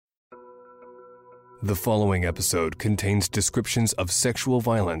The following episode contains descriptions of sexual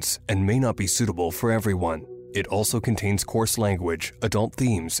violence and may not be suitable for everyone. It also contains coarse language, adult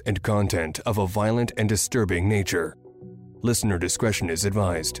themes, and content of a violent and disturbing nature. Listener discretion is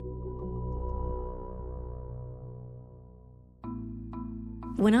advised.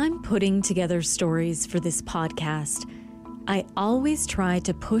 When I'm putting together stories for this podcast, I always try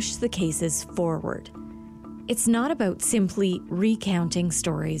to push the cases forward. It's not about simply recounting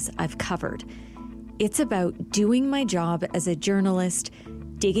stories I've covered. It's about doing my job as a journalist,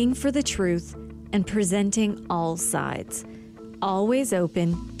 digging for the truth, and presenting all sides, always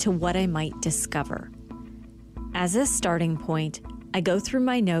open to what I might discover. As a starting point, I go through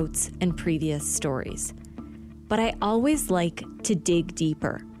my notes and previous stories. But I always like to dig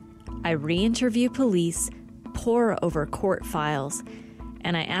deeper. I re-interview police, pore over court files,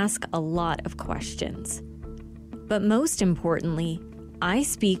 and I ask a lot of questions. But most importantly, I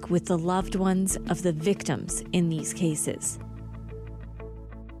speak with the loved ones of the victims in these cases.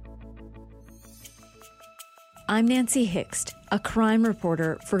 I'm Nancy Hixt, a crime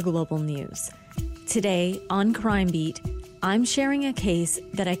reporter for Global News. Today on Crime Beat, I'm sharing a case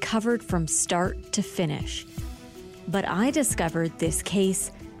that I covered from start to finish. But I discovered this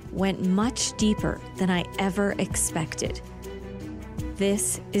case went much deeper than I ever expected.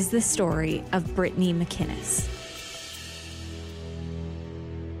 This is the story of Brittney McInnes.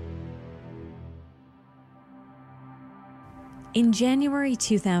 In January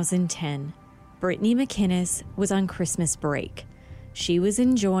 2010, Brittney McInnes was on Christmas break. She was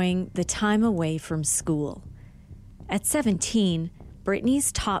enjoying the time away from school. At 17,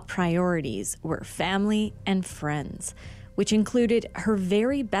 Brittney's top priorities were family and friends, which included her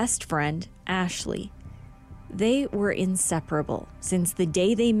very best friend, Ashley. They were inseparable since the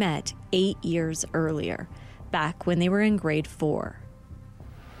day they met 8 years earlier, back when they were in grade 4.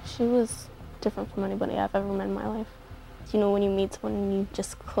 She was different from anybody I've ever met in my life. You know, when you meet someone and you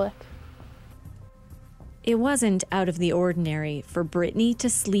just click. It wasn't out of the ordinary for Brittney to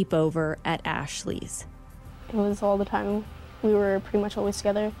sleep over at Ashley's. It was all the time. We were pretty much always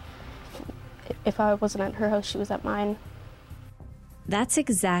together. If I wasn't at her house, she was at mine. That's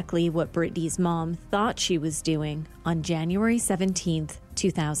exactly what Brittney's mom thought she was doing on January 17th,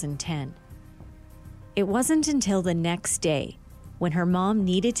 2010. It wasn't until the next day, when her mom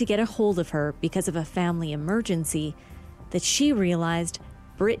needed to get a hold of her because of a family emergency, that she realized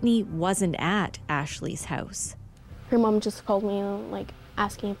Brittney wasn't at Ashley's house. Her mom just called me,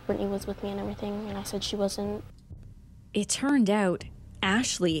 asking if Brittney was with me and everything, and I said she wasn't. It turned out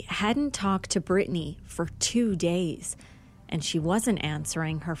Ashley hadn't talked to Brittney for 2 days, and she wasn't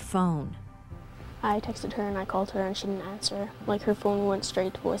answering her phone. I texted her and I called her and she didn't answer. Her phone went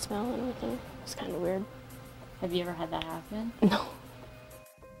straight to voicemail and everything. It was kind of weird. Have you ever had that happen? No.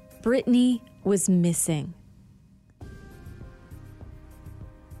 Brittney was missing.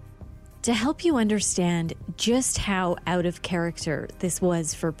 To help you understand just how out of character this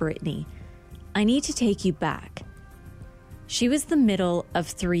was for Brittney, I need to take you back. She was the middle of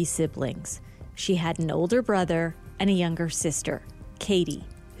 3 siblings. She had an older brother and a younger sister, Katie,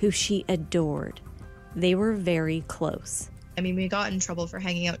 who she adored. They were very close. I mean, we got in trouble for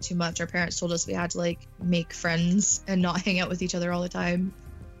hanging out too much. Our parents told us we had to make friends and not hang out with each other all the time.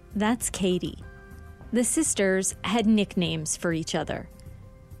 That's Katie. The sisters had nicknames for each other.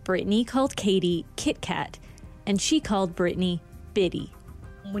 Brittney called Katie Kit Kat, and she called Brittney Biddy.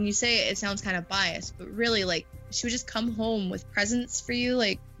 When you say it, it sounds kind of biased, but really, she would just come home with presents for you,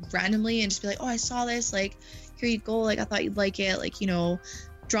 randomly, and just be like, oh, I saw this, here you go, I thought you'd like it,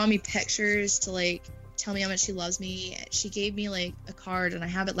 draw me pictures to, tell me how much she loves me. She gave me, a card, and I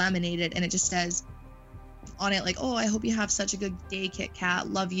have it laminated, and it just says on it, oh, I hope you have such a good day, Kit Kat,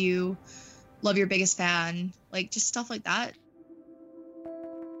 love you, love your biggest fan, just stuff like that.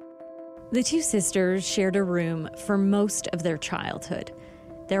 The 2 sisters shared a room for most of their childhood.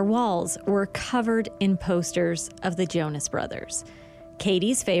 Their walls were covered in posters of the Jonas Brothers.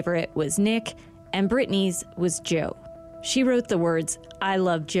 Katie's favorite was Nick, and Brittney's was Joe. She wrote the words, "I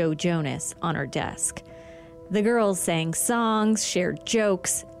love Joe Jonas," on her desk. The girls sang songs, shared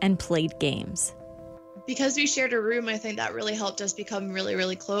jokes, and played games. Because we shared a room, I think that really helped us become really,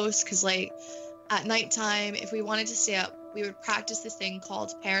 really close, because at nighttime, if we wanted to stay up, we would practice this thing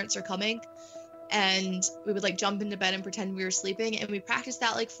called Parents Are Coming, and we would jump into bed and pretend we were sleeping, and we practiced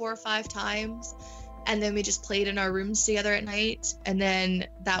that 4 or 5 times, and then we just played in our rooms together at night, and then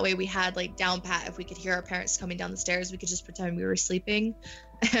that way we had down pat. If we could hear our parents coming down the stairs, we could just pretend we were sleeping.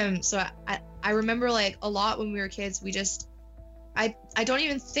 So I remember a lot when we were kids, we just I don't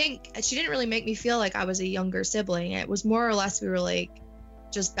even think, she didn't really make me feel like I was a younger sibling. It was more or less we were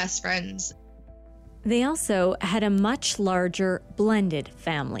just best friends. They also had a much larger blended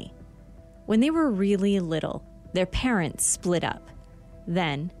family. When they were really little, their parents split up.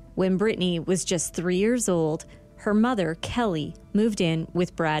 Then, when Brittney was just 3 years old, her mother, Kelly, moved in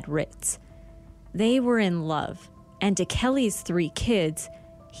with Brad Ritz. They were in love, and to Kelly's 3 kids,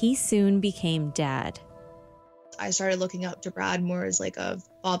 he soon became dad. I started looking up to Brad more as like a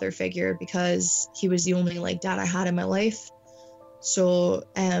father figure because he was the only like dad I had in my life. So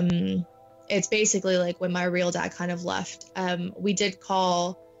it's basically like when my real dad kind of left. We did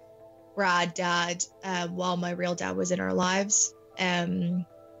call Brad dad while my real dad was in our lives.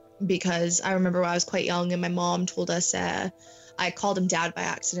 Because I remember when I was quite young and my mom told us, I called him dad by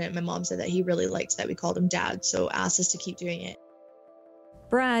accident. My mom said that he really liked that we called him dad, so asked us to keep doing it.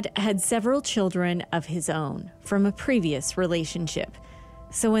 Brad had several children of his own from a previous relationship.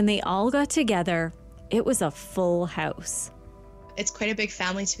 So when they all got together, it was a full house. It's quite a big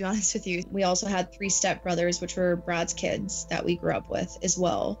family, to be honest with you. We also had 3 stepbrothers, which were Brad's kids that we grew up with as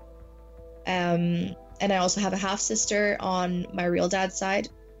well. And I also have a half-sister on my real dad's side.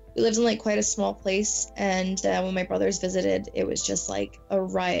 We lived in like quite a small place, and when my brothers visited, it was just like a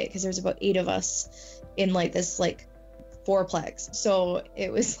riot because there was about 8 of us in like this like 4-plex. So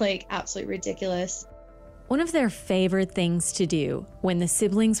it was like absolutely ridiculous. One of their favorite things to do when the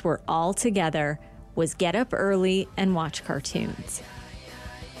siblings were all together was get up early and watch cartoons.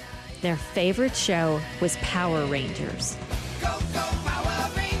 Their favorite show was Power Rangers. Go, go, Power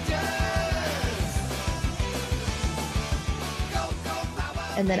Rangers! Go, go, Power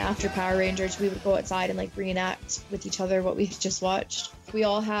And then after Power Rangers, we would go outside and like reenact with each other what we just watched. We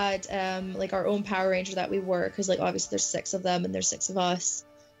all had like our own Power Ranger that we wore, because like obviously there's 6 of them and there's 6 of us.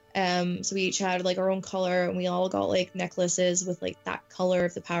 So we each had like our own color, and we all got like necklaces with like that color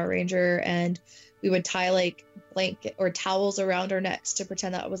of the Power Ranger, and we would tie like blanket or towels around our necks to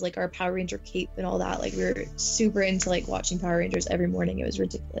pretend that it was like our Power Ranger cape and all that. Like we were super into like watching Power Rangers every morning. It was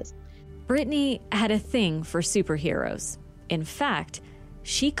ridiculous. Brittney had a thing for superheroes. In fact,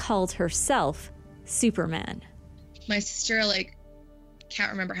 she called herself Superman. My sister like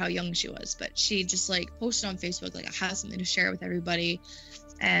can't remember how young she was, but she just like posted on Facebook like I have something to share with everybody,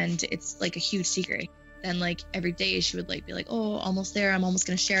 and it's like a huge secret. Then like every day she would like be like, oh, almost there, I'm almost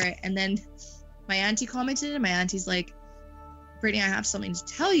gonna share it. And then my auntie commented, and my auntie's like, Brittney, I have something to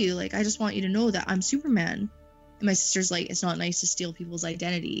tell you. Like, I just want you to know that I'm Superman. And my sister's like, it's not nice to steal people's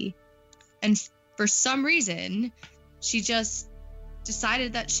identity. And for some reason, she just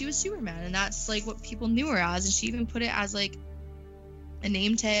decided that she was Superman, and that's like what people knew her as. And she even put it as like a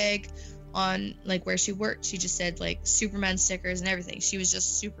name tag on like where she worked. She just said like Superman stickers and everything. She was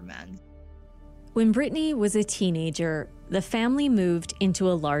just Superman. When Brittney was a teenager, the family moved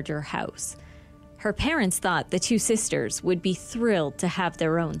into a larger house. Her parents thought the 2 sisters would be thrilled to have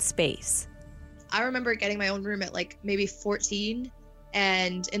their own space. I remember getting my own room at like maybe 14,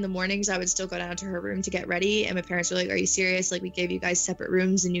 and in the mornings I would still go down to her room to get ready, and my parents were like, are you serious? Like, we gave you guys separate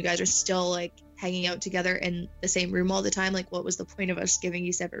rooms and you guys are still like hanging out together in the same room all the time. Like, what was the point of us giving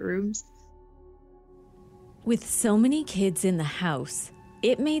you separate rooms? With so many kids in the house,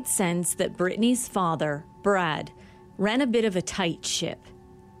 it made sense that Brittney's father, Brad, ran a bit of a tight ship.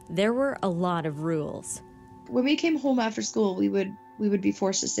 There were a lot of rules. When we came home after school, we would be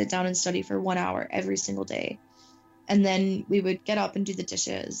forced to sit down and study for 1 hour every single day. And then we would get up and do the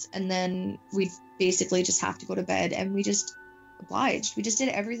dishes, and then we'd basically just have to go to bed, and we just obliged. We just did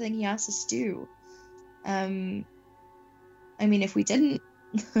everything he asked us to do. I mean, if we didn't,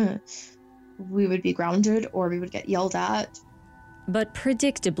 we would be grounded or we would get yelled at. But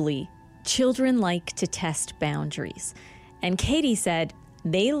predictably, children like to test boundaries. And Katie said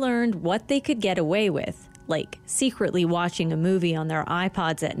they learned what they could get away with, like secretly watching a movie on their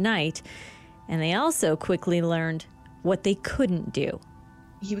iPods at night, and they also quickly learned what they couldn't do.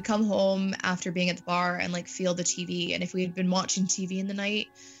 He would come home after being at the bar and like feel the TV, and if we had been watching TV in the night,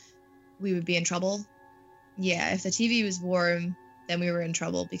 we would be in trouble. Yeah, if the TV was warm, then we were in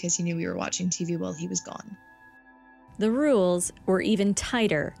trouble because he knew we were watching TV while he was gone. The rules were even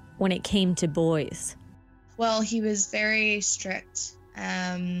tighter when it came to boys. Well, he was very strict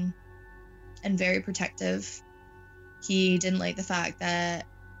and very protective. He didn't like the fact that,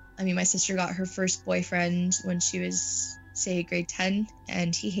 my sister got her first boyfriend when she was, say, grade 10,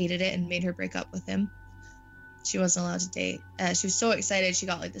 and he hated it and made her break up with him. She wasn't allowed to date. She was so excited. She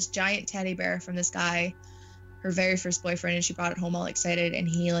got like this giant teddy bear from this guy, her very first boyfriend, and she brought it home all excited, and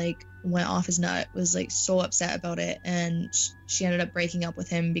he like went off his nut, was like so upset about it, and she ended up breaking up with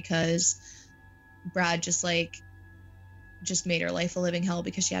him because Brad just made her life a living hell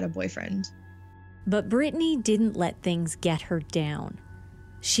because she had a boyfriend. But Brittney didn't let things get her down.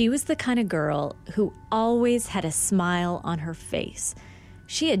 She was the kind of girl who always had a smile on her face.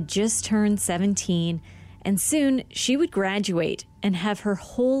 She had just turned 17, and soon she would graduate and have her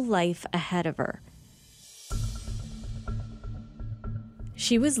whole life ahead of her.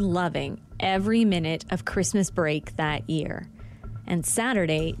 She was loving every minute of Christmas break that year. And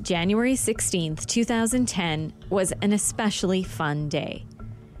Saturday, January 16th, 2010, was an especially fun day.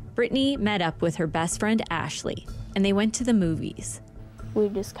 Brittney met up with her best friend Ashley, and they went to the movies. We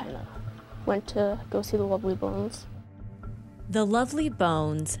just kind of went to go see The Lovely Bones. The Lovely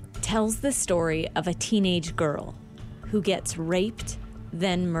Bones tells the story of a teenage girl who gets raped,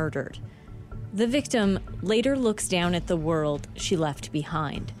 then murdered. The victim later looks down at the world she left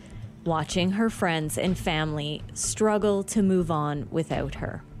behind, watching her friends and family struggle to move on without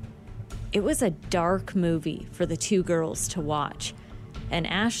her. It was a dark movie for the two girls to watch, and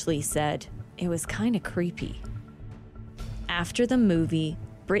Ashley said it was kind of creepy. After the movie,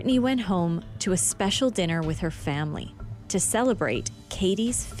 Brittney went home to a special dinner with her family to celebrate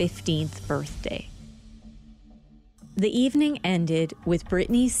Katie's 15th birthday. The evening ended with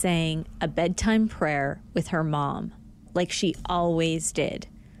Brittney saying a bedtime prayer with her mom, like she always did.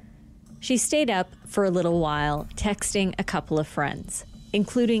 She stayed up for a little while, texting a couple of friends,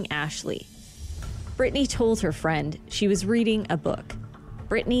 including Ashley. Brittney told her friend she was reading a book.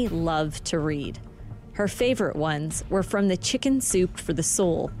 Brittney loved to read. Her favorite ones were from the Chicken Soup for the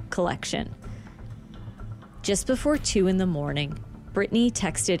Soul collection. Just before 2 a.m, Brittney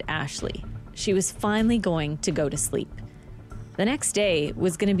texted Ashley. She was finally going to go to sleep. The next day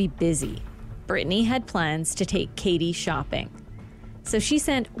was going to be busy. Brittney had plans to take Katie shopping. So she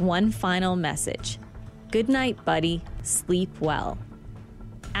sent one final message. "Good night, buddy. Sleep well."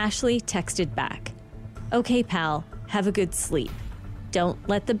 Ashley texted back. "Okay, pal. Have a good sleep. Don't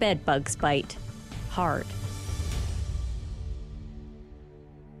let the bed bugs bite. Hard."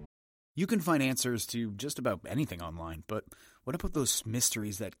 You can find answers to just about anything online, but what about those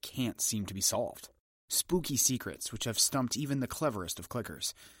mysteries that can't seem to be solved? Spooky secrets which have stumped even the cleverest of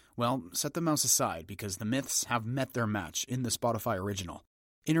clickers. Well, set the mouse aside because the myths have met their match in the Spotify original,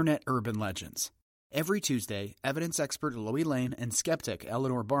 Internet Urban Legends. Every Tuesday, evidence expert Loie Lane and skeptic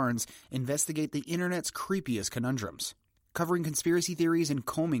Eleanor Barnes investigate the internet's creepiest conundrums, covering conspiracy theories and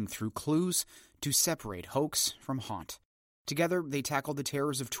combing through clues to separate hoax from haunt. Together, they tackle the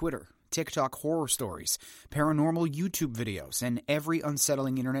terrors of Twitter, TikTok horror stories, paranormal YouTube videos, and every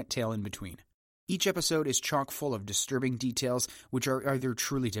unsettling internet tale in between. Each episode is chock full of disturbing details which are either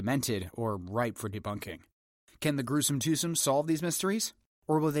truly demented or ripe for debunking. Can the gruesome twosome solve these mysteries?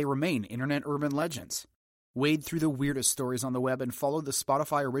 Or will they remain internet urban legends? Wade through the weirdest stories on the web and follow the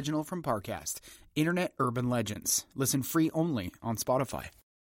Spotify original from Parcast, Internet Urban Legends. Listen free only on Spotify.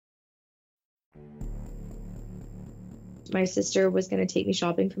 My sister was going to take me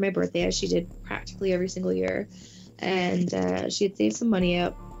shopping for my birthday, as she did practically every single year. And she had saved some money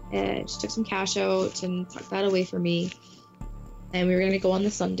up, and she took some cash out and tucked that away for me. And we were going to go on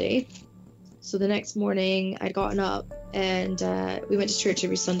the Sunday. So the next morning, I'd gotten up, and we went to church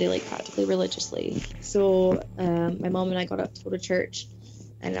every Sunday, like practically religiously. So my mom and I got up to go to church,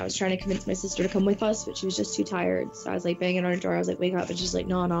 and I was trying to convince my sister to come with us, but she was just too tired. So I was like banging on her door. I was like, "Wake up!" And she's like,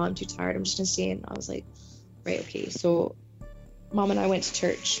 No, I'm too tired. I'm just gonna stay in. I was like, right, okay. So Mom and I went to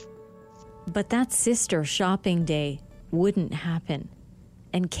church. But that sister shopping day wouldn't happen.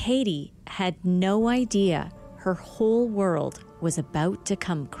 And Katie had no idea her whole world was about to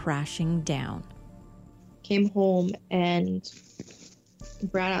come crashing down. Came home and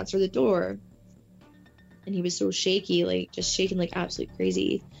Brad answered the door. And he was so shaky, like just shaking like absolutely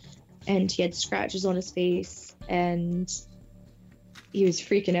crazy. And he had scratches on his face and he was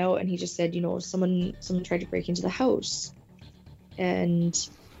freaking out, and he just said, someone tried to break into the house. And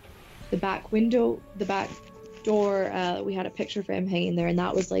the back door, we had a picture for him hanging there, and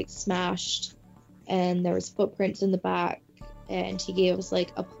that was like smashed, and there was footprints in the back, and he gave us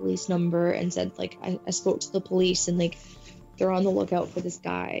like a police number and said like I spoke to the police and like they're on the lookout for this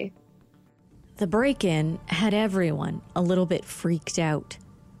guy. The break-in had everyone a little bit freaked out.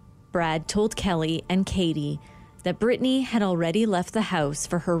 Brad told Kelly and Katie that Brittney had already left the house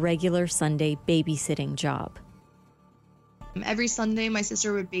for her regular Sunday babysitting job. Every Sunday, my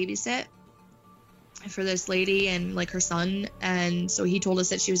sister would babysit for this lady and like her son. And so he told us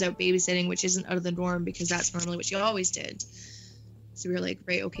that she was out babysitting, which isn't out of the norm because that's normally what she always did. So we were like,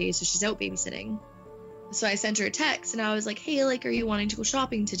 right, okay, so she's out babysitting. So I sent her a text and I was like, hey, like, are you wanting to go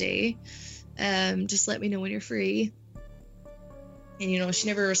shopping today? Just let me know when you're free. And, she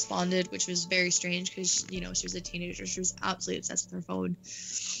never responded, which was very strange because, she was a teenager. She was absolutely obsessed with her phone.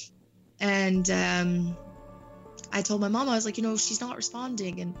 And I told my mom, I was like, she's not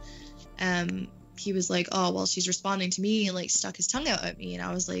responding. And he was like, oh, well, she's responding to me, and like stuck his tongue out at me. And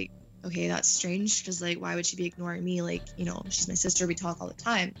I was like, okay, that's strange, because like, why would she be ignoring me? Like, she's my sister, we talk all the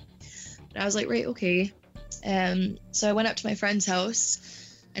time. But I was like, right, okay. So I went up to my friend's house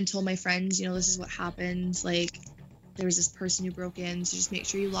and told my friends, this is what happened. Like, there was this person who broke in, so just make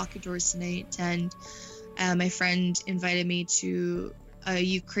sure you lock your doors tonight. And my friend invited me to a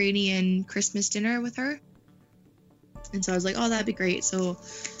Ukrainian Christmas dinner with her. And so I was like, oh, that'd be great. So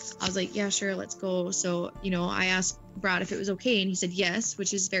I was like, yeah, sure, let's go. So, I asked Brad if it was okay, and he said yes,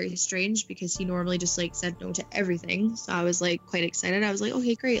 which is very strange because he normally just like said no to everything. So I was like quite excited. I was like,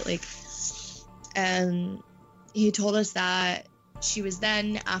 okay, great. Like, he told us that she was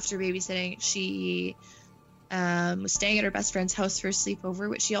then, after babysitting, she was staying at her best friend's house for a sleepover,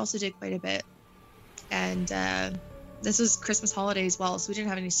 which she also did quite a bit. And this was Christmas holiday as well, so we didn't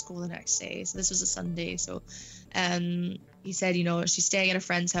have any school the next day. So this was a Sunday. So he said, she's staying at a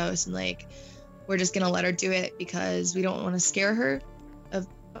friend's house, and like, we're just gonna let her do it because we don't want to scare her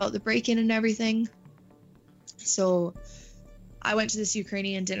about the break-in and everything. So I went to this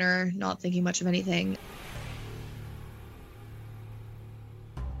Ukrainian dinner, not thinking much of anything.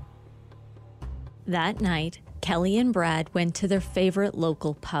 That night, Kelly and Brad went to their favorite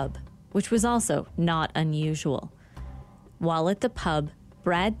local pub, which was also not unusual. While at the pub,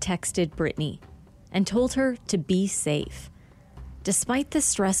 Brad texted Brittney and told her to be safe. Despite the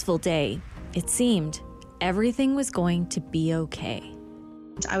stressful day, it seemed everything was going to be okay.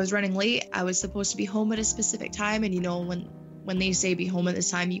 I was running late. I was supposed to be home at a specific time, and when they say be home at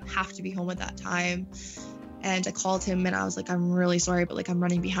this time, you have to be home at that time. And I called him and I was like, I'm really sorry, but like, I'm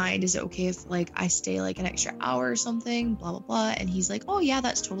running behind. Is it okay if like I stay like an extra hour or something? Blah, blah, blah. And he's like, oh yeah,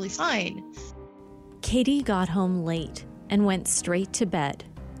 that's totally fine. Katie got home late and went straight to bed.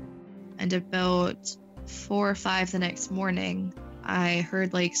 And about 4 or 5 the next morning, I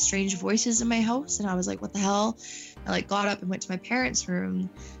heard like strange voices in my house, and I was like, what the hell? I like got up and went to my parents' room,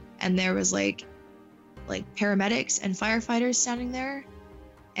 and there was like paramedics and firefighters standing there.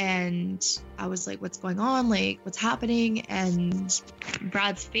 And I was like, what's going on? Like, what's happening? And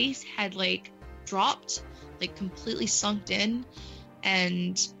Brad's face had like dropped, like completely sunk in,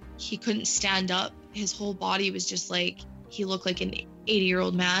 and he couldn't stand up. His whole body was just like, he looked like an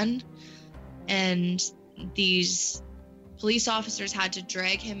 80-year-old man. And these police officers had to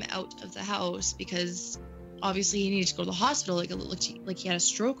drag him out of the house because obviously he needed to go to the hospital. Like, it looked like he had a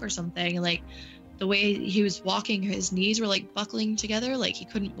stroke or something. And like, the way he was walking, his knees were like buckling together, like he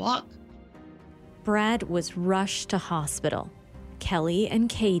couldn't walk. Brad was rushed to hospital. Kelly and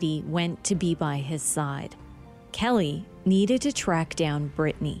Katie went to be by his side. Kelly needed to track down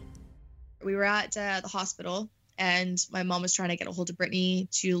Brittney. We were at the hospital, and my mom was trying to get a hold of Brittney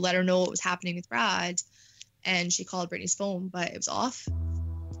to let her know what was happening with Brad. And she called Brittney's phone, but it was off.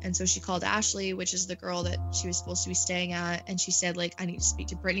 And so she called Ashley, which is the girl that she was supposed to be staying at. And she said, like, I need to speak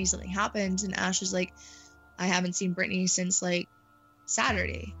to Brittney. Something happened. And Ashley's like, I haven't seen Brittney since like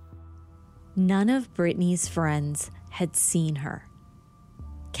Saturday. None of Brittney's friends had seen her.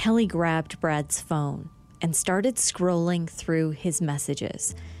 Kelly grabbed Brad's phone and started scrolling through his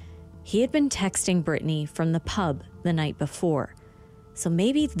messages. He had been texting Brittney from the pub the night before, so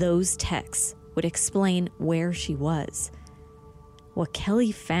maybe those texts would explain where she was. What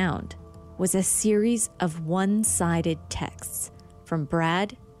Kelly found was a series of one-sided texts from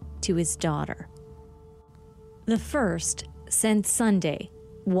Brad to his daughter. The first, sent Sunday,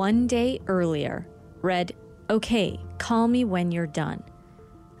 one day earlier, read, "Okay, call me when you're done."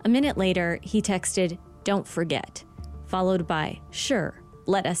 A minute later, he texted, "Don't forget," followed by, "Sure,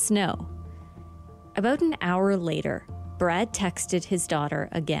 let us know." About an hour later, Brad texted his daughter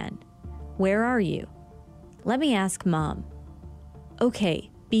again. "Where are you? Let me ask Mom. Okay,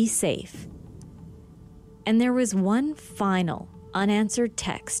 be safe." And there was one final unanswered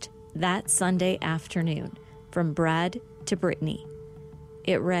text that Sunday afternoon from Brad to Brittney.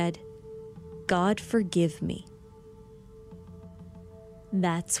 It read, "God forgive me."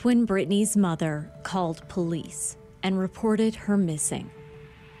 That's when Brittney's mother called police and reported her missing.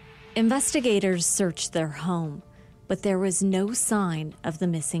 Investigators searched their home, but there was no sign of the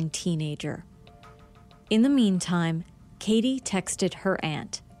missing teenager. In the meantime, Katie texted her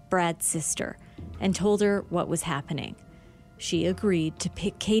aunt, Brad's sister, and told her what was happening. She agreed to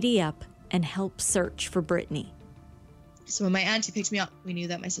pick Katie up and help search for Brittney. So when my auntie picked me up, we knew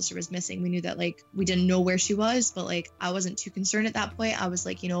that my sister was missing. We knew that like we didn't know where she was, but like I wasn't too concerned at that point. I was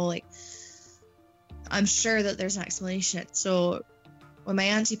like, like I'm sure that there's an explanation. So when my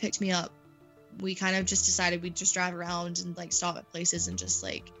auntie picked me up, we kind of just decided we'd just drive around and like stop at places and just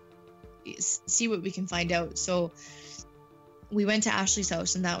like see what we can find out. So we went to Ashley's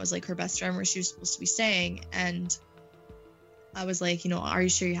house, and that was like her best friend where she was supposed to be staying. And I was like, are you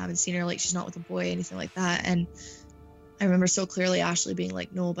sure you haven't seen her? Like, she's not with a boy, anything like that. And I remember so clearly Ashley being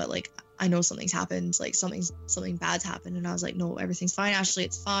like, no, but like, I know something's happened. Like something bad's happened. And I was like, no, everything's fine, Ashley.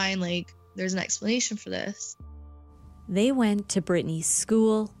 It's fine. Like, there's an explanation for this. They went to Brittney's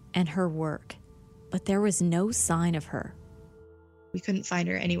school and her work, but there was no sign of her. We couldn't find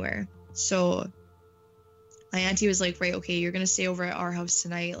her anywhere. So my auntie was like, right, okay, you're going to stay over at our house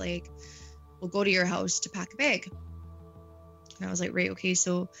tonight. Like, we'll go to your house to pack a bag. And I was like, right, okay,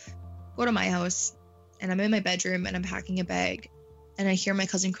 so go to my house. And I'm in my bedroom and I'm packing a bag. And I hear my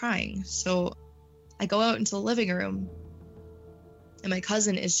cousin crying. So I go out into the living room. And my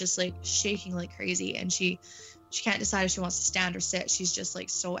cousin is just like shaking like crazy. And she can't decide if she wants to stand or sit. She's just like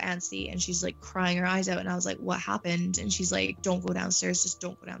so antsy. And she's like crying her eyes out. And I was like, what happened? And she's like, don't go downstairs. Just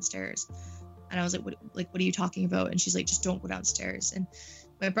don't go downstairs. And I was like, what are you talking about? And she's like, just don't go downstairs. And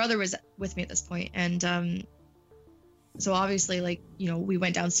my brother was with me at this point. And so obviously, like, we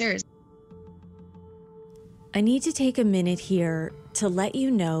went downstairs. I need to take a minute here to let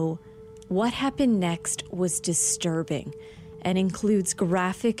you know what happened next was disturbing and includes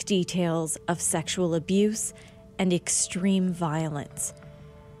graphic details of sexual abuse and extreme violence.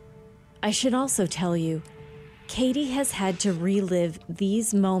 I should also tell you, Katie has had to relive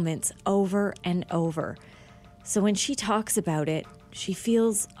these moments over and over. So when she talks about it, she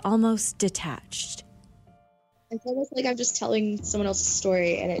feels almost detached. It's almost like I'm just telling someone else's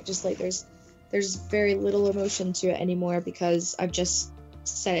story, and it just like there's very little emotion to it anymore because I've just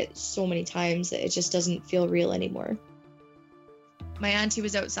said it so many times that it just doesn't feel real anymore. My auntie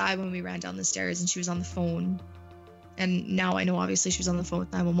was outside when we ran down the stairs, and she was on the phone. And now I know obviously she was on the phone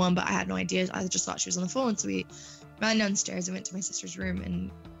with 911, but I had no idea. I just thought she was on the phone. So we ran downstairs and went to my sister's room,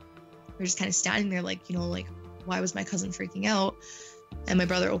 and we were just kind of standing there like, like, why was my cousin freaking out? And my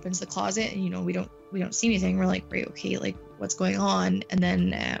brother opens the closet, and we don't see anything. We're like, right, okay, like, what's going on? And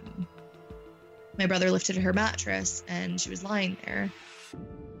then my brother lifted her mattress, and she was lying there.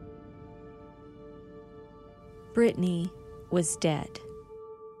 Brittney was dead.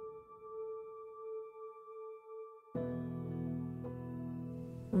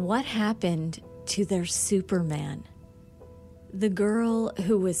 What happened to their Superman? The girl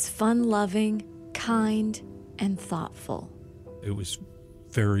who was fun-loving, kind, and thoughtful. It was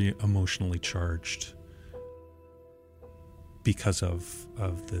very emotionally charged because of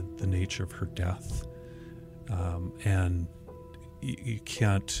the nature of her death. And you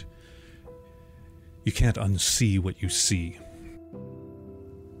can't unsee what you see.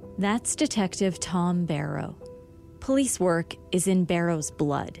 That's Detective Tom Barrow. Police work is in Barrow's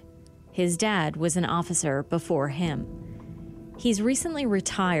blood. His dad was an officer before him. He's recently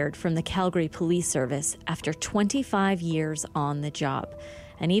retired from the Calgary Police Service after 25 years on the job.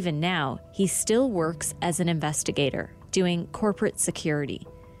 And even now, he still works as an investigator, doing corporate security.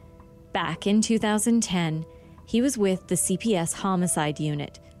 Back in 2010, he was with the CPS Homicide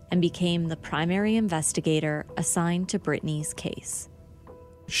Unit and became the primary investigator assigned to Brittney's case.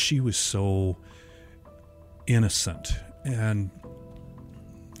 She was so innocent, and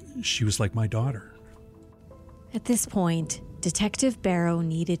she was like my daughter. At this point, Detective Barrow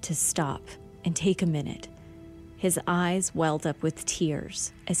needed to stop and take a minute. His eyes welled up with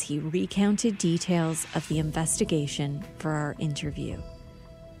tears as he recounted details of the investigation for our interview.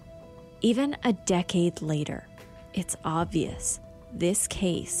 Even a decade later, it's obvious this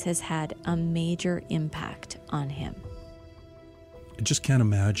case has had a major impact on him. I just can't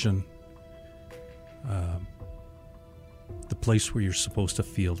imagine the place where you're supposed to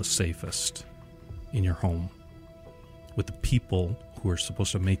feel the safest in your home, with the people who are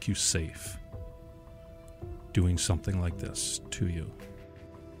supposed to make you safe, doing something like this to you.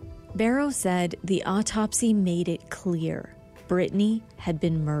 Barrow said the autopsy made it clear Brittney had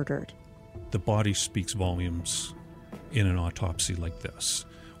been murdered. The body speaks volumes in an autopsy like this.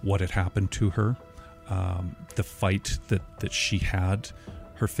 What had happened to her, the fight that she had,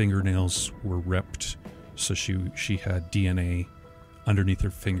 her fingernails were ripped, so she had DNA underneath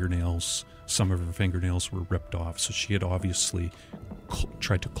her fingernails. Some of her fingernails were ripped off, so she had obviously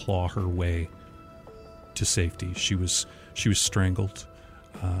tried to claw her way to safety. She was strangled.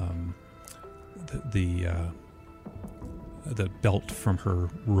 The belt from her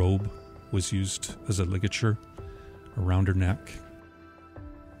robe was used as a ligature around her neck.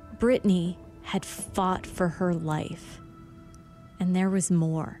 Brittney had fought for her life. And there was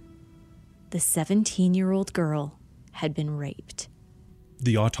more. The 17-year-old girl had been raped.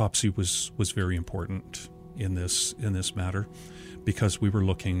 The autopsy was very important in this matter, because we were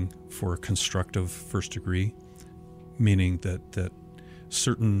looking for a constructive first degree, meaning that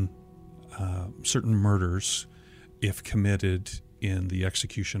certain murders, if committed in the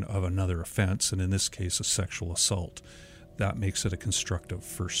execution of another offense, and in this case a sexual assault, that makes it a constructive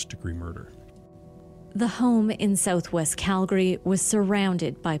first degree murder. The home in southwest Calgary was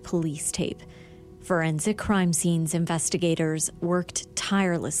surrounded by police tape. Forensic crime scenes investigators worked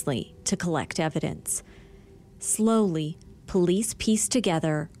tirelessly to collect evidence. Slowly, police pieced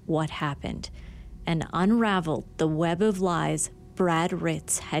together what happened and unraveled the web of lies Brad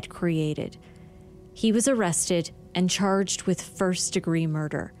Ritz had created. He was arrested and charged with first-degree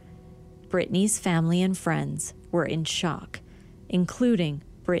murder. Brittney's family and friends were in shock, including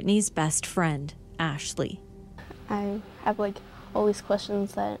Brittney's best friend, Ashley. I have all these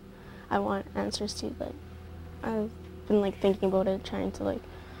questions that I want answers to, but I've been thinking about it, trying to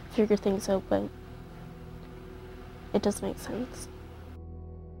figure things out, but it does make sense.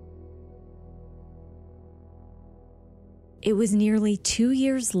 It was nearly 2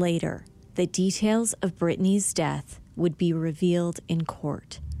 years later that details of Brittney's death would be revealed in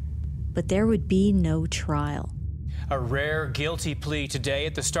court. But there would be no trial. A rare guilty plea today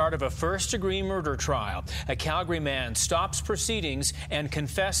at the start of a first-degree murder trial. A Calgary man stops proceedings and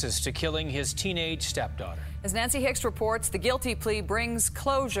confesses to killing his teenage stepdaughter. As Nancy Hicks reports, the guilty plea brings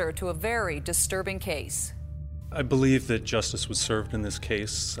closure to a very disturbing case. I believe that justice was served in this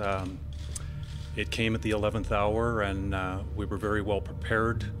case. It came at the 11th hour, and we were very well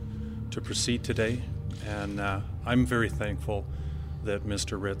prepared to proceed today. And I'm very thankful that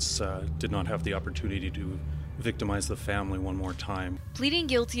Mr. Ritz did not have the opportunity to victimize the family one more time. Pleading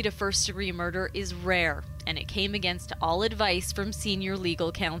guilty to first-degree murder is rare, and it came against all advice from senior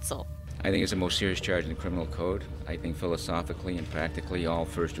legal counsel. I think it's the most serious charge in the criminal code. I think philosophically and practically all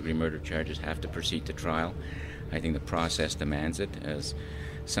first-degree murder charges have to proceed to trial. I think the process demands it, as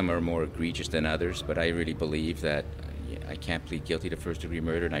some are more egregious than others, but I really believe that I can't plead guilty to first-degree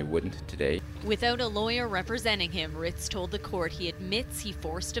murder, and I wouldn't today. Without a lawyer representing him, Ritz told the court he admits he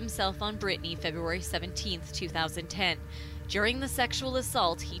forced himself on Brittney February 17, 2010. During the sexual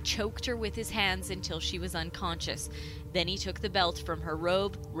assault, he choked her with his hands until she was unconscious. Then he took the belt from her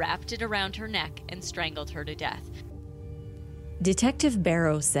robe, wrapped it around her neck, and strangled her to death. Detective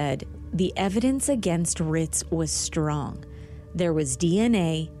Barrow said the evidence against Ritz was strong. There was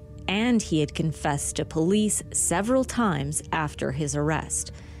DNA, and he had confessed to police several times after his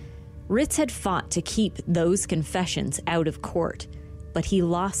arrest. Ritz had fought to keep those confessions out of court, but he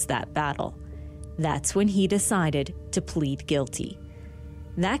lost that battle. That's when he decided to plead guilty.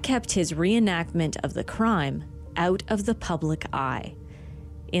 That kept his reenactment of the crime out of the public eye.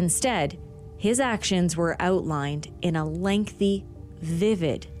 Instead, his actions were outlined in a lengthy,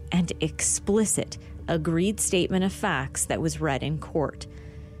 vivid, and explicit agreed statement of facts that was read in court.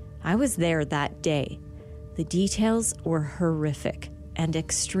 I was there that day. The details were horrific and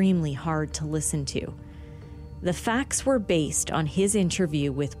extremely hard to listen to. The facts were based on his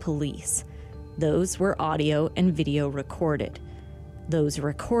interview with police. Those were audio and video recorded. Those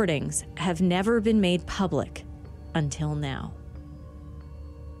recordings have never been made public until now.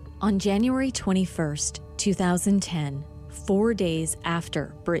 On January 21st, 2010, 4 days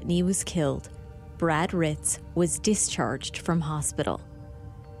after Brittney was killed, Brad Ritz was discharged from hospital.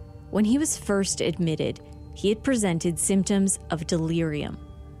 When he was first admitted, he had presented symptoms of delirium,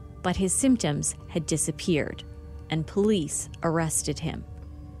 but his symptoms had disappeared, and police arrested him.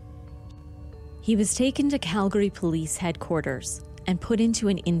 He was taken to Calgary Police Headquarters and put into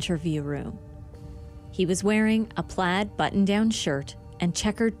an interview room. He was wearing a plaid button-down shirt and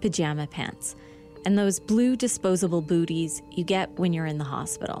checkered pajama pants, and those blue disposable booties you get when you're in the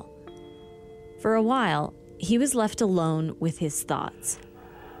hospital. For a while, he was left alone with his thoughts.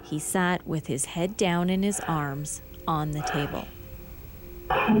 He sat with his head down in his arms on the table.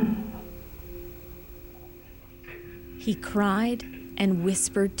 He cried and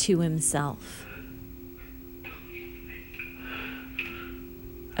whispered to himself.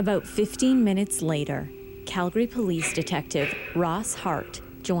 About 15 minutes later, Calgary Police Detective Ross Hart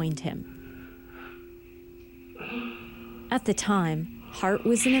joined him. At the time, Hart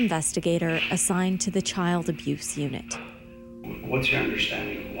was an investigator assigned to the Child Abuse Unit. What's your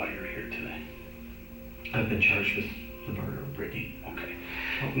understanding of why you're here today? I've been charged with the murder of Brittney. Okay.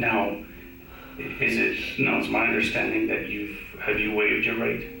 Now, it's my understanding that have you waived your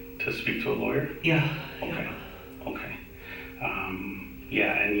right to speak to a lawyer? Yeah. Okay. Okay.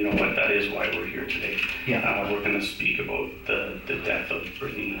 Yeah, and you know what? That is why we're here today. Yeah. We're going to speak about the death of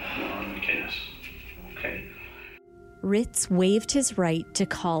Brittney McInnes. Okay. Ritz waived his right to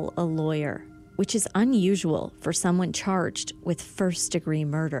call a lawyer, which is unusual for someone charged with first-degree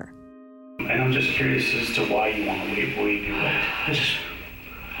murder. And I'm just curious as to why you want to waive your right. I just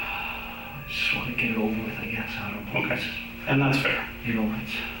want to get it over with, I guess. I don't know. Okay. And that's fair. You know, I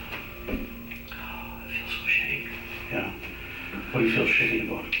feel so shitty. Yeah. What do you feel shitty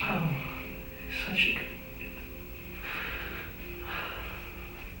about? Oh, such a good...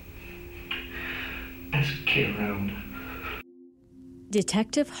 best kid around.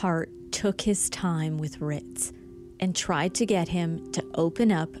 Detective Hart took his time with Ritz and tried to get him to open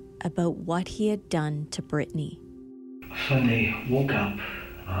up about what he had done to Brittney. Sunday, woke up.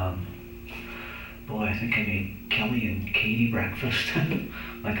 I think I made Kelly and Katie breakfast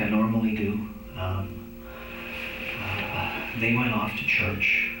like I normally do. They went off to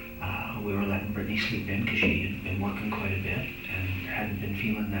church. We were letting Brittney sleep in because she had been working quite a bit and hadn't been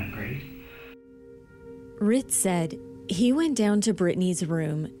feeling that great. Ritz said he went down to Brittney's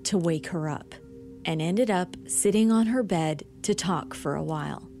room to wake her up and ended up sitting on her bed to talk for a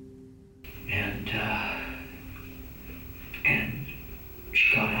while. And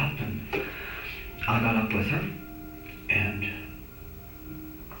she got up and I got up with her and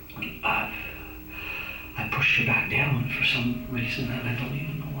I pushed her back down for some reason that I don't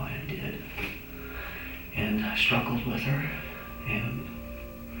even know why I did. And I struggled with her and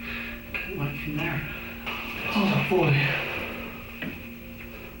kind of went from there. Oh boy.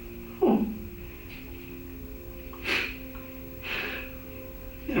 Oh.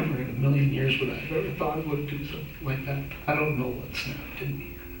 Never in a million years would I have ever thought I would do something like that. I don't know what snapped in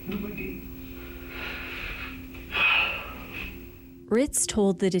me. No idea. Ritz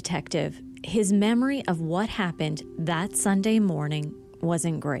told the detective his memory of what happened that Sunday morning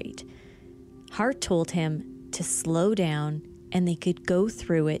wasn't great. Hart told him to slow down and they could go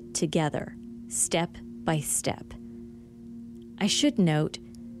through it together, step by step. I should note,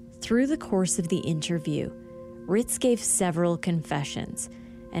 through the course of the interview, Ritz gave several confessions,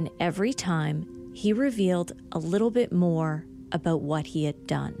 and every time he revealed a little bit more about what he had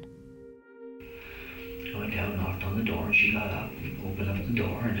done. I went down, knocked on the door, and she got up and opened up the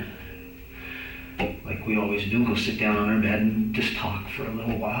door, and like we always do, go sit down on her bed and just talk for a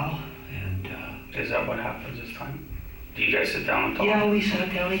little while. And is that what happens this time? Do you guys sit down and talk? Yeah, we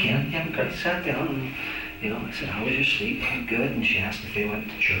sat down again. Yeah, we sat down and, I said, how was your sleep? Good. And she asked if they went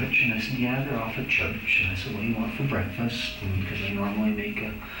to church, and I said, yeah, they're off at church. And I said, what do you want for breakfast? Because I normally make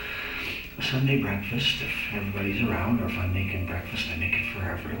a Sunday breakfast if everybody's around, or if I'm making breakfast, I make it for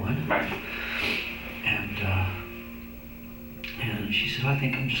everyone. Right. And she said, I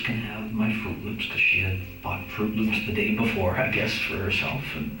think I'm just going to have my Fruit Loops, because she had bought Fruit Loops the day before, I guess, for herself.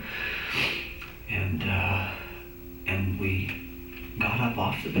 And we got up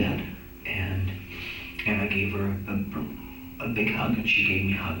off the bed, and I gave her a big hug, and she gave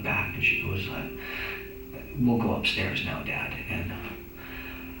me a hug back, and she goes, we'll go upstairs now, Dad. And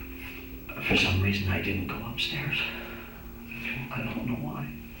for some reason, I didn't go upstairs. I don't know why.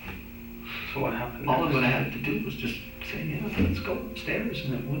 So what happened? All I had to do was just say, yeah, let's go upstairs,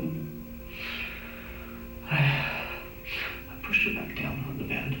 and it wouldn't. I pushed her back down on the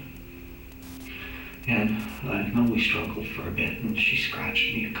bed. And I know we struggled for a bit, and she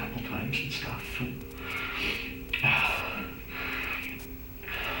scratched me a couple times and stuff. And, I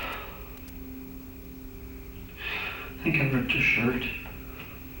think I ripped her shirt.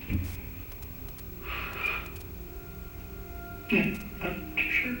 Yeah, I ripped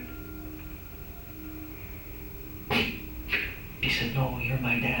her shirt. She said, no, you're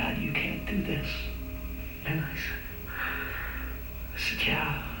my dad, you can't do this. And I said,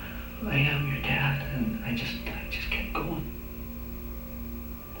 yeah, I am your dad, and I just kept going.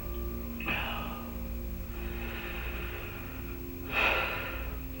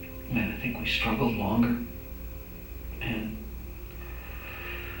 And I think we struggled longer, and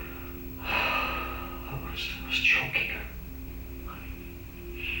I was choking her.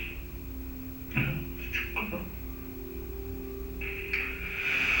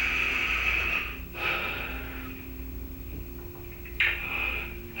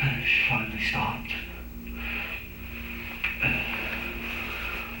 She finally stopped. I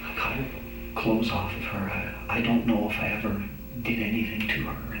cut her clothes off of her. I don't know if I ever did anything to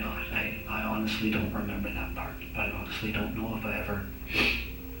her or not. I honestly don't remember that part. I honestly don't know if I ever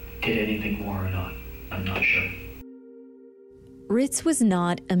did anything more or not. I'm not sure. Ritz was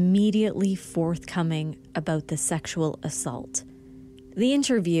not immediately forthcoming about the sexual assault. The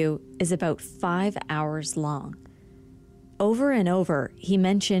interview is about 5 hours long. Over and over, he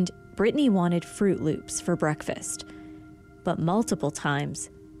mentioned Brittney wanted Fruit Loops for breakfast, but multiple times,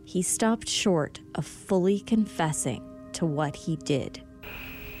 he stopped short of fully confessing to what he did.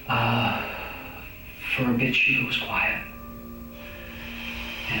 for a bit she goes quiet.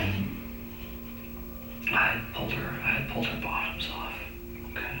 And I had pulled her bottoms off.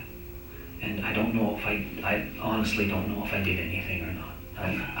 Okay. And I don't know if I honestly don't know if I did anything or not.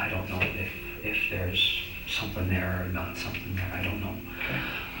 I don't know if there's something there or not something there. I don't know. Okay.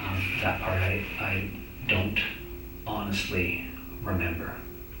 That part I don't honestly remember.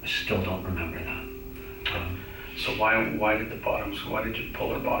 I still don't remember that. So why did you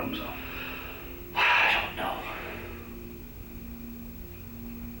pull her bottoms off? I don't know.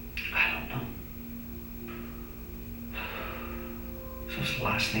 So it's the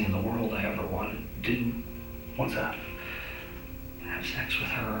last thing in the world I ever wanted. What's that? Have sex with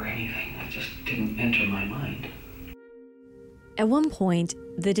her or anything. That just didn't enter my mind. At one point,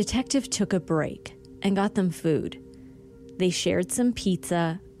 the detective took a break and got them food. They shared some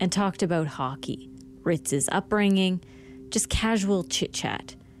pizza and talked about hockey, Ritz's upbringing, just casual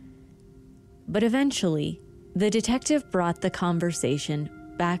chit-chat. But eventually, the detective brought the conversation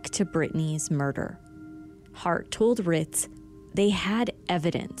back to Brittney's murder. Hart told Ritz they had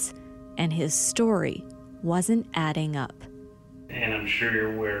evidence, and his story wasn't adding up. And I'm sure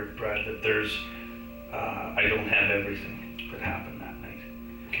you're aware, Brad, that there's, I don't have everything that happened that night.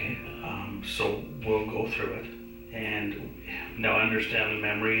 Okay. So we'll go through it. And now I understand the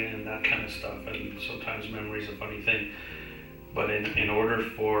memory and that kind of stuff, and sometimes memory is a funny thing. But in order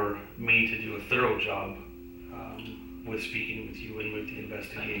for me to do a thorough job with speaking with you and with the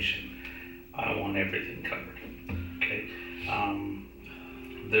investigation, I want everything covered. Okay.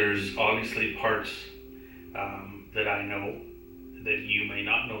 There's obviously parts that I know that you may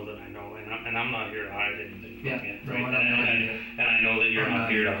not know that I know, and I'm not here to hide anything from you, right? And I know that you're not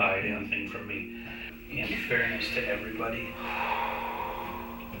here to hide anything from me. In fairness to everybody,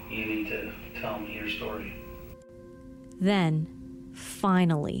 you need to tell me your story. Then,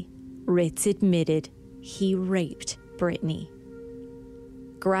 finally, Ritz admitted he raped Brittney.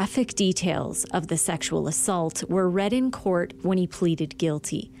 Graphic details of the sexual assault were read in court when he pleaded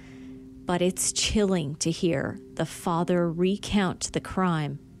guilty. But it's chilling to hear the father recount the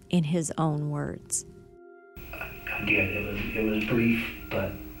crime in his own words. Again, it was brief,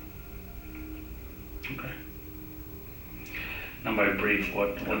 but... Okay. Now by brief,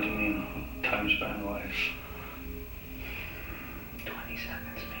 what do you mean, time span wise? 20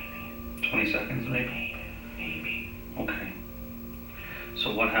 seconds maybe. 20 seconds maybe? Maybe. Okay.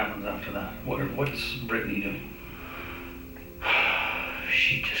 So what happens after that? What's Brittney doing?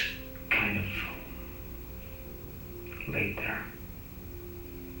 She just kind of laid there.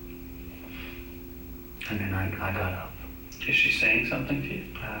 And then I got up. Is she saying something to you?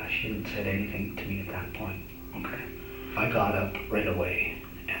 She hadn't said anything to me at that point. Okay. I got up right away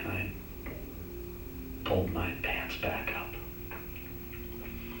and I pulled my pants back up.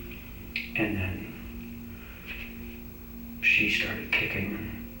 And then she started kicking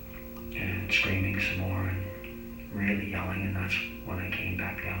and screaming some more and really yelling, and that's when I came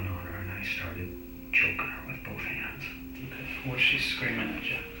back down on her and I started choking her with both hands. Okay. What's she screaming at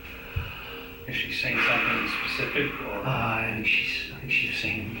you? Is she saying something specific, or? I think she's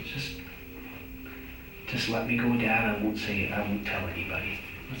saying, just let me go, Dad. I won't tell anybody.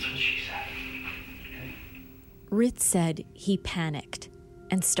 That's what she said. Okay. Ritz said he panicked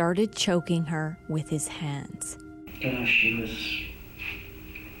and started choking her with his hands. She was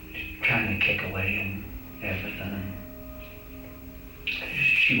trying to kick away and everything.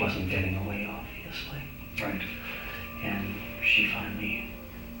 She wasn't getting away, obviously. Right. And she finally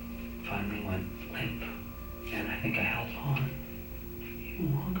went limp. And I think I held on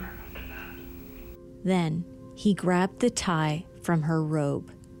even longer after that. Then he grabbed the tie from her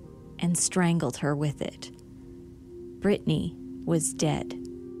robe and strangled her with it. Brittney was dead.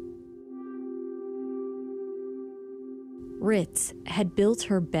 Ritz had built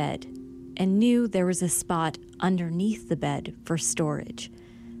her bed and knew there was a spot underneath the bed for storage,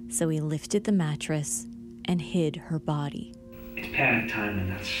 so he lifted the mattress and hid her body. It's panic time,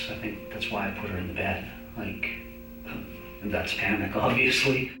 and I think that's why I put her in the bed. And that's panic,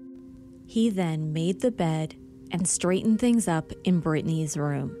 obviously. He then made the bed and straightened things up in Brittney's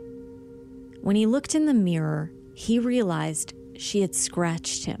room. When he looked in the mirror, he realized she had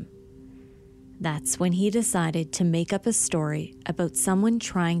scratched him. That's when he decided to make up a story about someone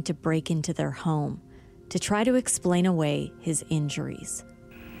trying to break into their home to try to explain away his injuries.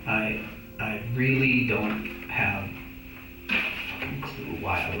 I really don't have a clue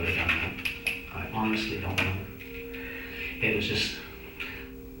why I would have done that. I honestly don't know. It was just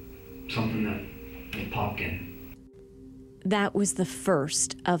something that popped in. That was the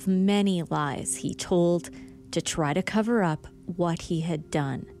first of many lies he told to try to cover up what he had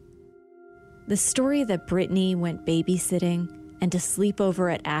done. The story that Brittney went babysitting and to sleep over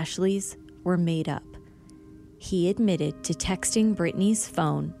at Ashley's were made up. He admitted to texting Brittney's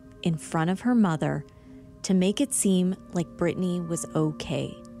phone in front of her mother to make it seem like Brittney was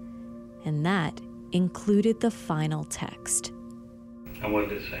okay. And that included the final text. And what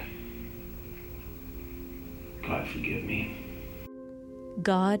did it say? God forgive me.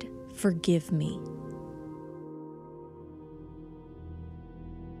 God forgive me.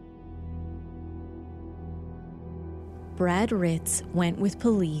 Brad Ritz went with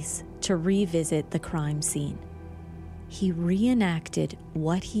police to revisit the crime scene. He reenacted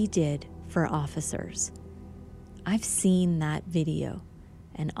what he did for officers. I've seen that video,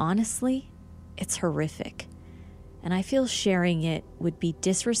 and honestly, it's horrific. And I feel sharing it would be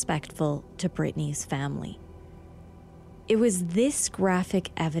disrespectful to Brittney's family. It was this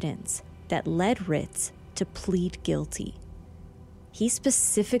graphic evidence that led Ritz to plead guilty. He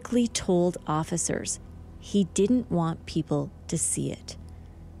specifically told officers he didn't want people to see it.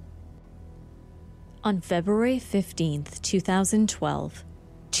 On February 15th, 2012,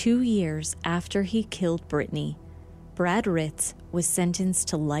 2 years after he killed Brittney, Brad Ritz was sentenced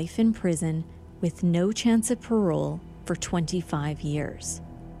to life in prison with no chance of parole for 25 years.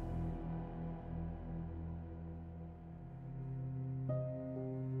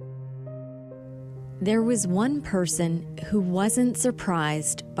 There was one person who wasn't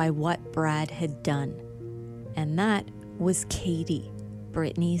surprised by what Brad had done, and that was Katie,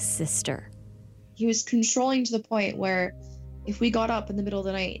 Brittney's sister. He was controlling to the point where if we got up in the middle of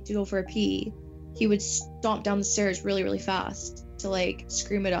the night to go for a pee, he would stomp down the stairs really, really fast to like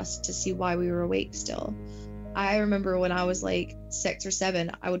scream at us to see why we were awake still. I remember when I was like 6 or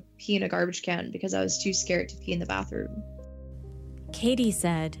 7, I would pee in a garbage can because I was too scared to pee in the bathroom. Katie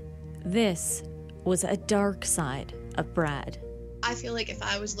said this was a dark side of Brad. I feel like if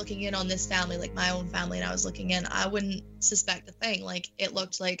I was looking in on this family, like my own family, and I was looking in, I wouldn't suspect a thing. Like, it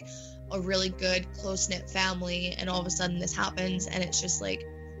looked like a really good, close-knit family, and all of a sudden this happens, and it's just like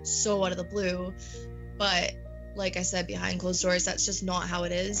so out of the blue. But like I said, behind closed doors, that's just not how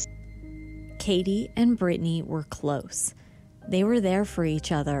it is. Katie and Brittney were close. They were there for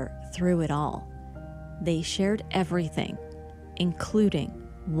each other through it all. They shared everything, including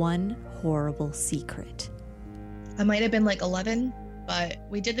one horrible secret. I might have been like 11, but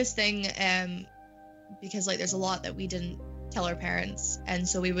we did this thing because like there's a lot that we didn't tell our parents, and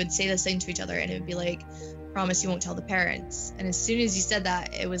so we would say this thing to each other, and it would be like, promise you won't tell the parents. And as soon as you said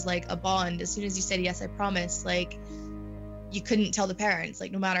that, it was like a bond. As soon as you said yes, I promise, like you couldn't tell the parents.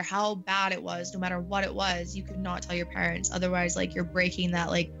 Like no matter how bad it was, no matter what it was, you could not tell your parents. Otherwise, like you're breaking that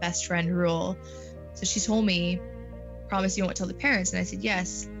like best friend rule. So she told me, promise you won't tell the parents, and I said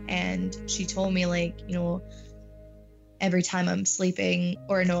yes. And she told me, like, you know, every time I'm sleeping,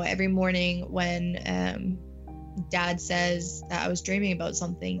 or no, every morning when Dad says that I was dreaming about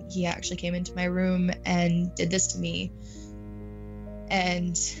something, he actually came into my room and did this to me.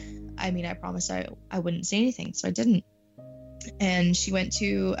 And I mean, I promised I wouldn't say anything, so I didn't. And she went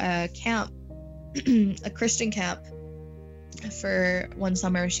to a camp, a Christian camp, for one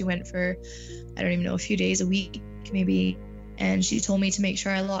summer. She went for, I don't even know, a few days, a week maybe. And she told me to make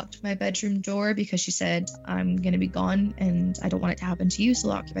sure I locked my bedroom door because she said, I'm going to be gone and I don't want it to happen to you, so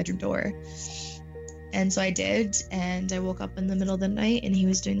lock your bedroom door. And so I did, and I woke up in the middle of the night and he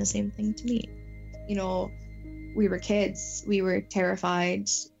was doing the same thing to me. You know, we were kids, we were terrified.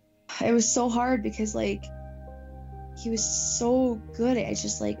 It was so hard because like he was so good at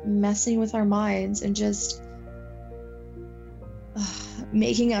just like messing with our minds and just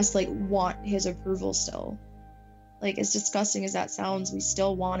making us like want his approval still. Like, as disgusting as that sounds, we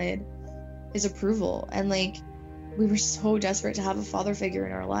still wanted his approval. And like, we were so desperate to have a father figure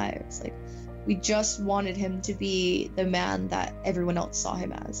in our lives. Like, we just wanted him to be the man that everyone else saw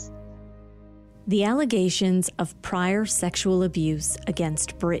him as. The allegations of prior sexual abuse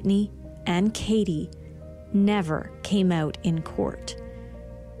against Brittney and Katie never came out in court.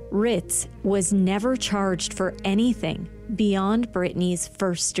 Ritz was never charged for anything beyond Brittney's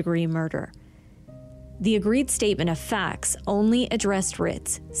first-degree murder. The agreed statement of facts only addressed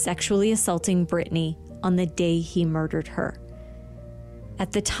Ritz sexually assaulting Brittney on the day he murdered her.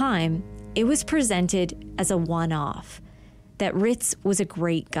 At the time, it was presented as a one-off, that Ritz was a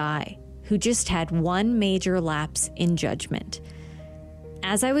great guy who just had one major lapse in judgment.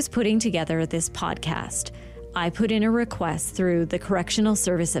 As I was putting together this podcast, I put in a request through the Correctional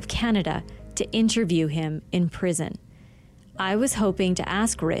Service of Canada to interview him in prison. I was hoping to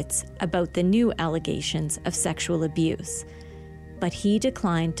ask Ritz about the new allegations of sexual abuse, but he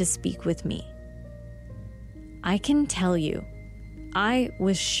declined to speak with me. I can tell you, I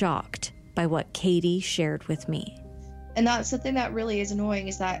was shocked by by what Katie shared with me. And that's the thing that really is annoying,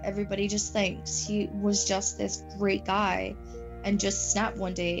 is that everybody just thinks he was just this great guy and just snapped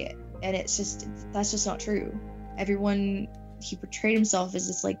one day, and that's just not true. He portrayed himself as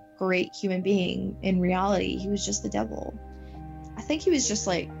this like great human being. In reality, he was just the devil. I think he was just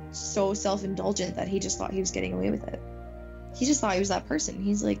like so self-indulgent that he just thought he was getting away with it. He just thought he was that person.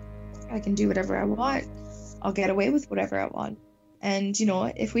 He's like, I can do whatever I want. I'll get away with whatever I want. And, you know,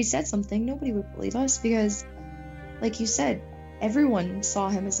 if we said something, nobody would believe us because, like you said, everyone saw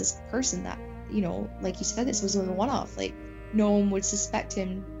him as this person that, you know, like you said, this was a one-off. Like, no one would suspect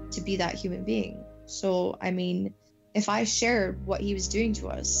him to be that human being. So, I mean, if I shared what he was doing to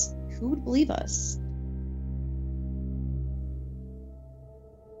us, who would believe us?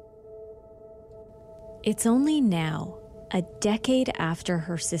 It's only now, a decade after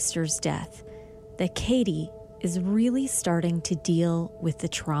her sister's death, that Katie is really starting to deal with the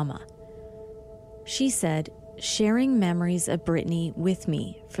trauma. She said sharing memories of Brittney with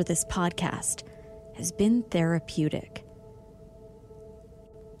me for this podcast has been therapeutic.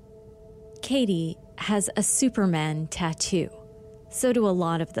 Katie has a Superman tattoo. So do a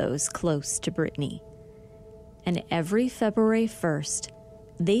lot of those close to Brittney. And every February 1st,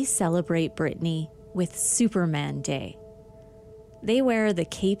 they celebrate Brittney with Superman Day. They wear the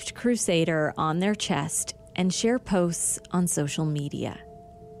caped crusader on their chest and share posts on social media.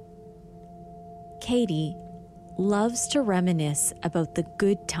 Katie loves to reminisce about the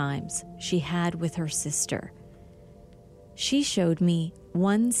good times she had with her sister. She showed me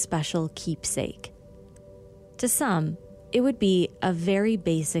one special keepsake. To some, it would be a very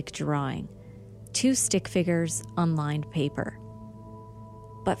basic drawing, 2 stick figures on lined paper.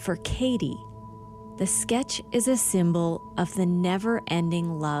 But for Katie, the sketch is a symbol of the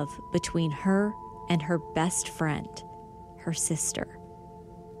never-ending love between her and her best friend, her sister.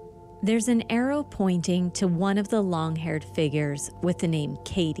 There's an arrow pointing to one of the long-haired figures with the name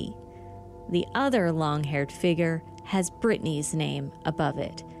Katie. The other long-haired figure has Brittney's name above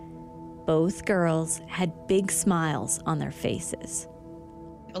it. Both girls had big smiles on their faces.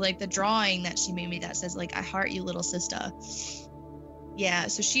 Like the drawing that she made me that says, like, I heart you, little sister. Yeah,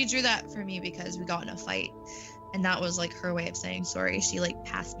 so she drew that for me because we got in a fight. And that was like her way of saying sorry. She like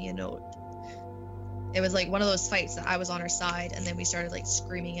passed me a note. It was like one of those fights that I was on her side, and then we started like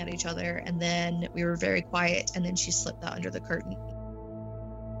screaming at each other, and then we were very quiet, and then she slipped that under the curtain.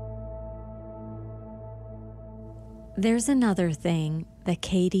 There's another thing that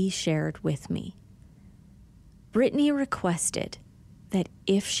Katie shared with me. Brittney requested that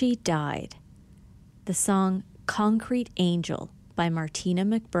if she died, the song Concrete Angel by Martina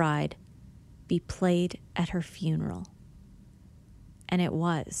McBride be played at her funeral. And it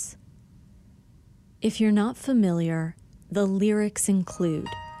was. If you're not familiar, the lyrics include,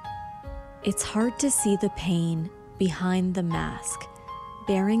 "It's hard to see the pain behind the mask,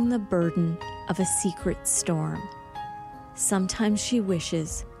 bearing the burden of a secret storm. Sometimes she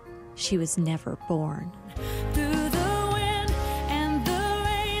wishes she was never born." Through the wind and the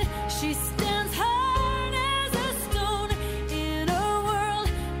rain, she stands hard as a stone in a world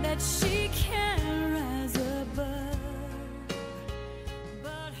that she can't rise above.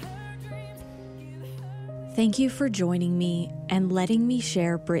 But her dreams give her... Thank you for joining me and letting me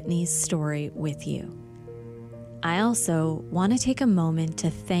share Brittney's story with you. I also want to take a moment to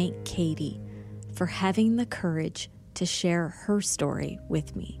thank Katie for having the courage to share her story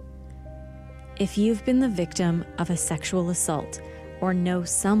with me. If you've been the victim of a sexual assault or know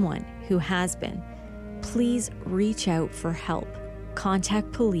someone who has been, please reach out for help,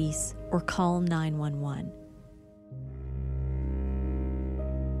 contact police, or call 911.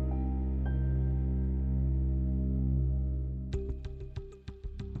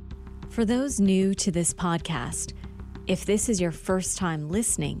 For those new to this podcast, if this is your first time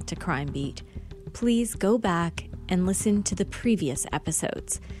listening to Crime Beat, please go back and listen to the previous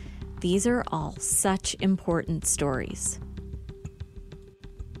episodes. These are all such important stories.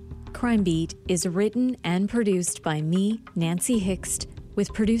 Crime Beat is written and produced by me, Nancy Hixt,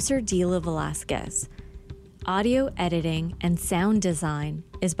 with producer Dila Velasquez. Audio editing and sound design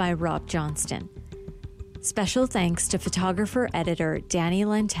is by Rob Johnston. Special thanks to photographer-editor Danny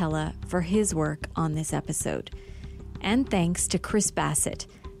Lantella for his work on this episode. And thanks to Chris Bassett,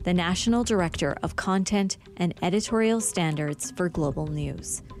 the National Director of Content and Editorial Standards for Global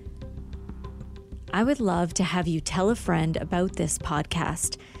News. I would love to have you tell a friend about this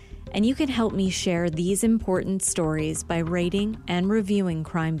podcast, and you can help me share these important stories by rating and reviewing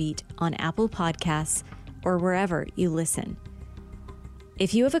Crime Beat on Apple Podcasts or wherever you listen.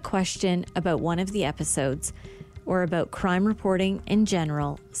 If you have a question about one of the episodes, or about crime reporting in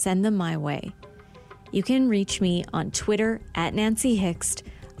general, send them my way. You can reach me on Twitter at Nancy Hixt,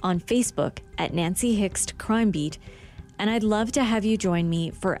 on Facebook at Nancy Hixt Crime Beat, and I'd love to have you join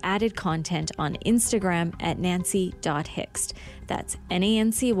me for added content on Instagram at nancy.hixt. That's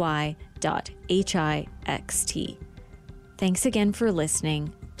nancy.hixt. Thanks again for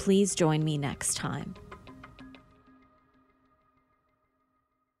listening. Please join me next time.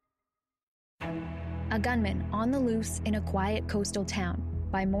 A gunman on the loose in a quiet coastal town.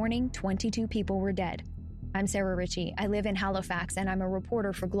 By morning, 22 people were dead. I'm Sarah Ritchie. I live in Halifax, and I'm a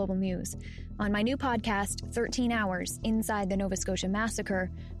reporter for Global News. On my new podcast, 13 Hours Inside the Nova Scotia Massacre,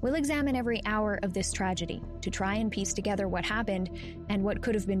 we'll examine every hour of this tragedy to try and piece together what happened and what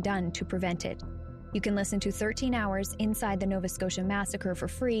could have been done to prevent it. You can listen to 13 Hours Inside the Nova Scotia Massacre for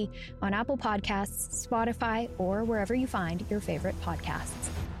free on Apple Podcasts, Spotify, or wherever you find your favorite podcasts.